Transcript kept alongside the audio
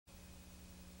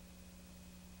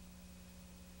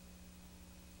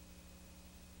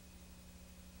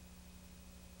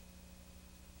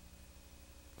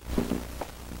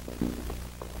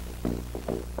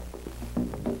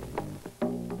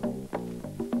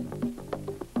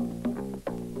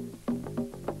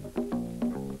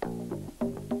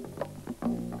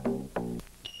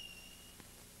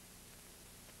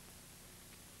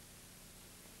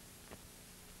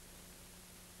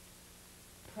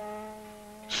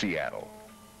Seattle,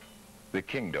 the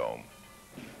Kingdome,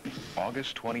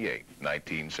 August 28,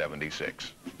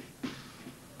 1976.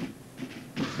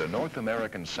 The North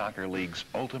American Soccer League's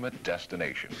ultimate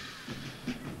destination.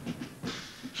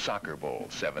 Soccer Bowl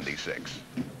 76.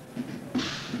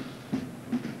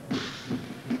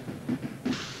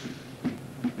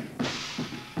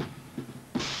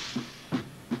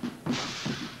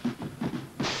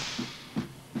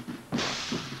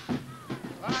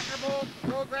 Soccer Bowl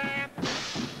program.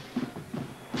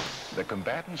 The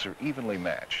combatants are evenly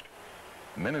matched.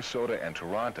 Minnesota and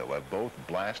Toronto have both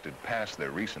blasted past their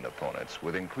recent opponents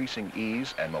with increasing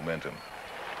ease and momentum.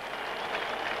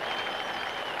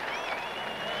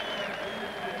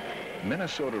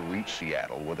 Minnesota reached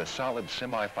Seattle with a solid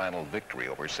semifinal victory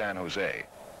over San Jose,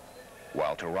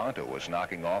 while Toronto was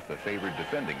knocking off the favored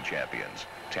defending champions,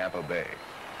 Tampa Bay.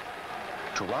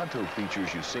 Toronto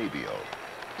features Eusebio,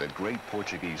 the great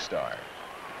Portuguese star.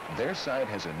 Their side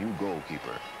has a new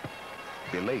goalkeeper,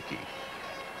 Bileki.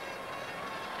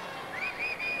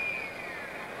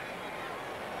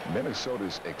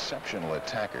 Minnesota's exceptional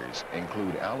attackers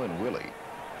include Alan Willey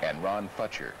and Ron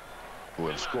Futcher, who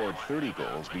have scored 30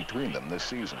 goals between them this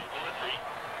season.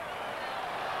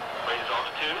 Ladies on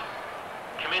to two.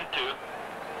 Come in two.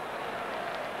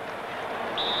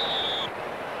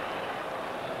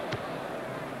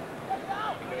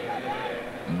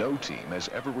 No team has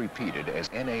ever repeated as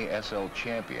NASL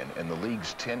champion in the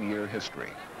league's 10-year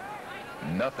history.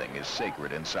 Nothing is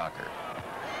sacred in soccer.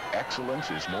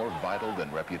 Excellence is more vital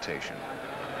than reputation.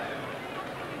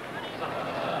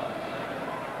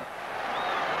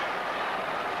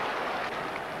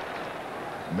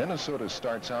 Minnesota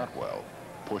starts out well,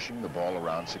 pushing the ball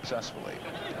around successfully.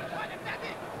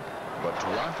 But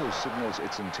Toronto signals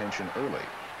its intention early,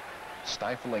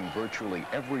 stifling virtually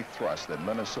every thrust that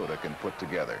Minnesota can put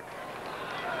together.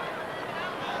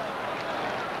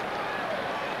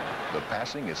 The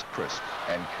passing is crisp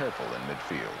and careful in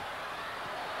midfield.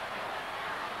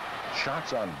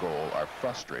 Shots on goal are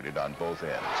frustrated on both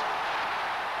ends.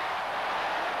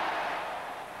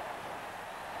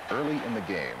 Early in the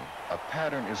game, a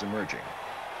pattern is emerging.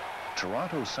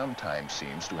 Toronto sometimes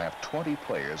seems to have 20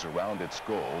 players around its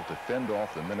goal to fend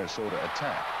off the Minnesota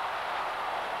attack.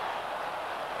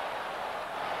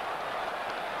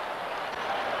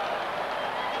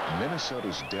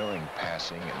 Minnesota's daring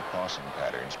passing and crossing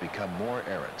patterns become more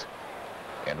errant.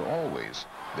 And always,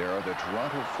 there are the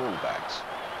Toronto fullbacks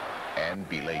and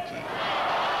Bileki.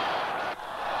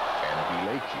 And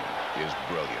Bileki is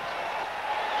brilliant.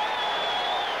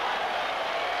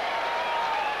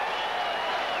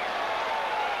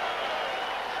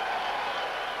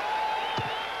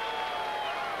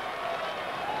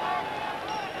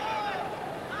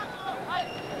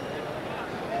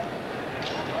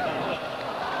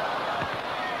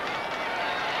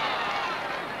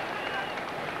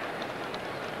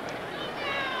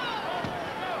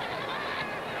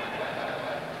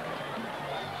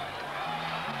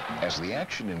 As the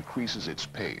action increases its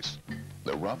pace,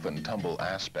 the rough and tumble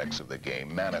aspects of the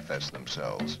game manifest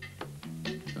themselves.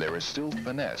 There is still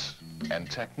finesse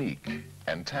and technique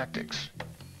and tactics,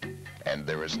 and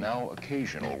there is now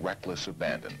occasional reckless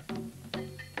abandon.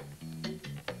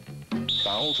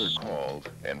 Fouls are called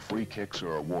and free kicks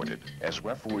are awarded as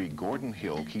referee Gordon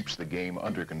Hill keeps the game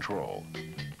under control.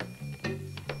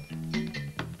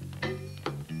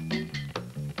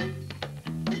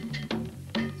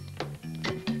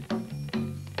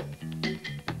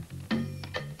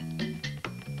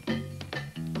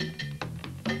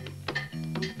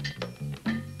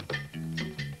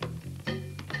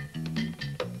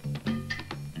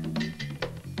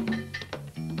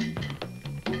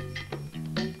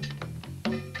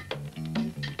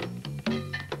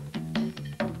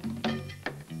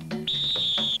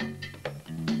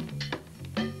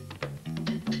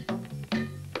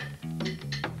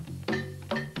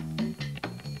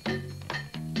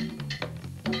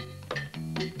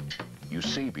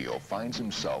 Eusebio finds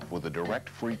himself with a direct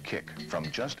free kick from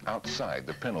just outside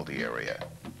the penalty area.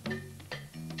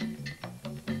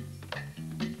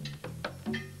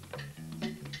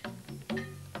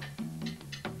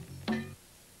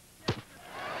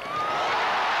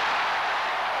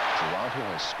 Toronto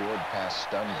has scored past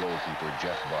stunned goalkeeper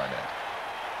Jeff Barnett.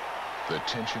 The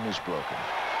tension is broken.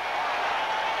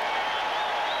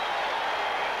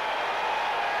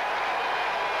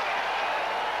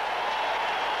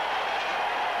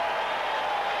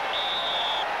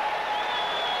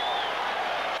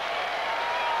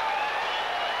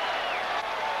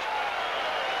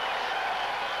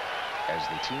 As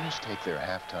the teams take their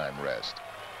halftime rest,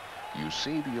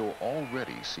 Eusebio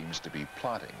already seems to be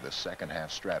plotting the second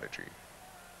half strategy.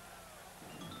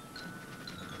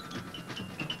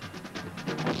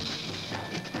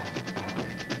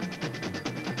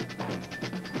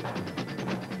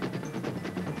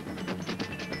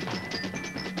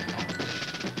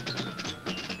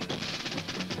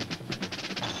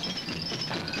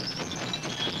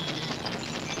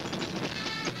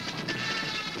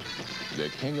 The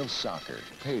king of soccer,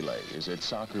 Pele, is at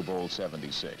Soccer Bowl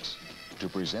 76 to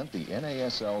present the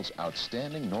NASL's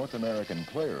Outstanding North American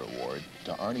Player Award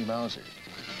to Arnie Mauser.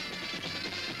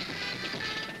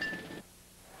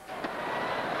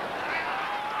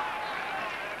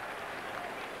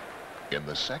 In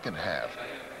the second half,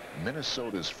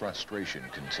 Minnesota's frustration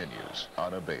continues,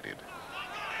 unabated.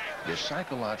 The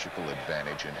psychological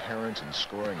advantage inherent in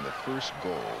scoring the first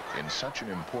goal in such an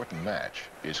important match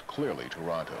is clearly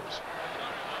Toronto's.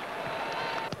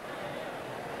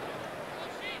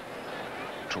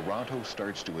 Toronto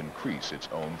starts to increase its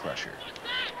own pressure.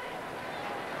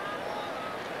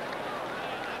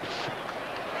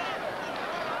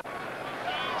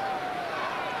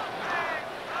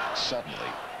 Suddenly,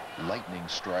 lightning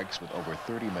strikes with over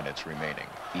 30 minutes remaining.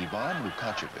 Ivan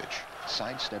Lukačević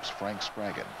sidesteps Frank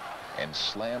Spragan and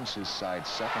slams his side's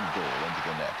second goal into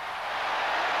the net.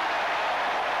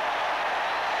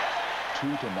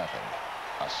 2-0,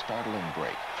 a startling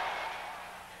break.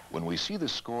 When we see the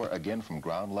score again from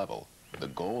ground level, the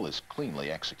goal is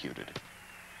cleanly executed.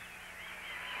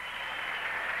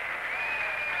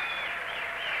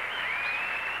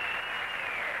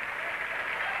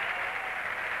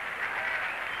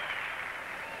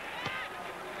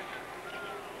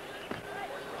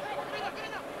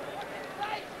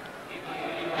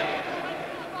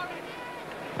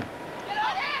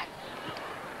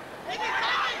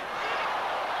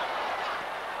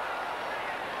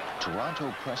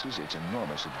 Toronto presses its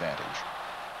enormous advantage.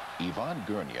 Ivan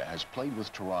Gurnia has played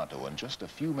with Toronto in just a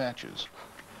few matches,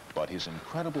 but his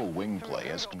incredible wing play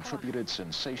has contributed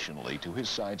sensationally to his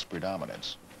side's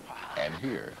predominance. And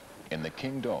here, in the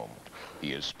King Dome,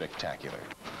 he is spectacular.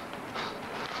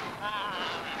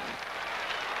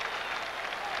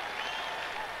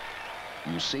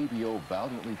 Eusebio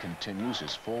valiantly continues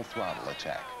his full-throttle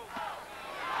attack.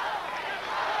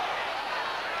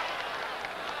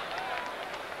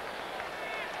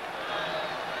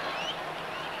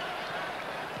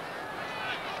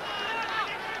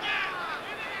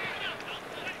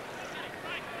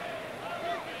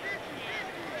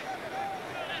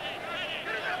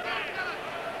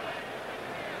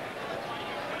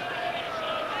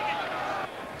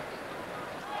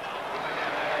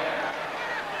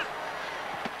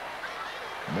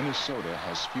 Minnesota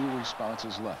has few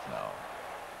responses left now.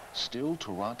 Still,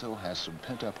 Toronto has some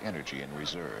pent-up energy in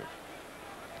reserve.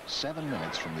 7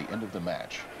 minutes from the end of the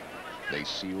match, they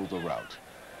seal the rout.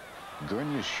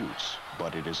 Gurnia shoots,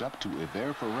 but it is up to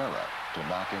Iver Ferreira to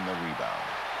knock in the rebound.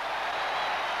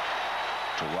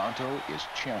 Toronto is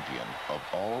champion of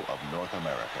all of North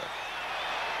America.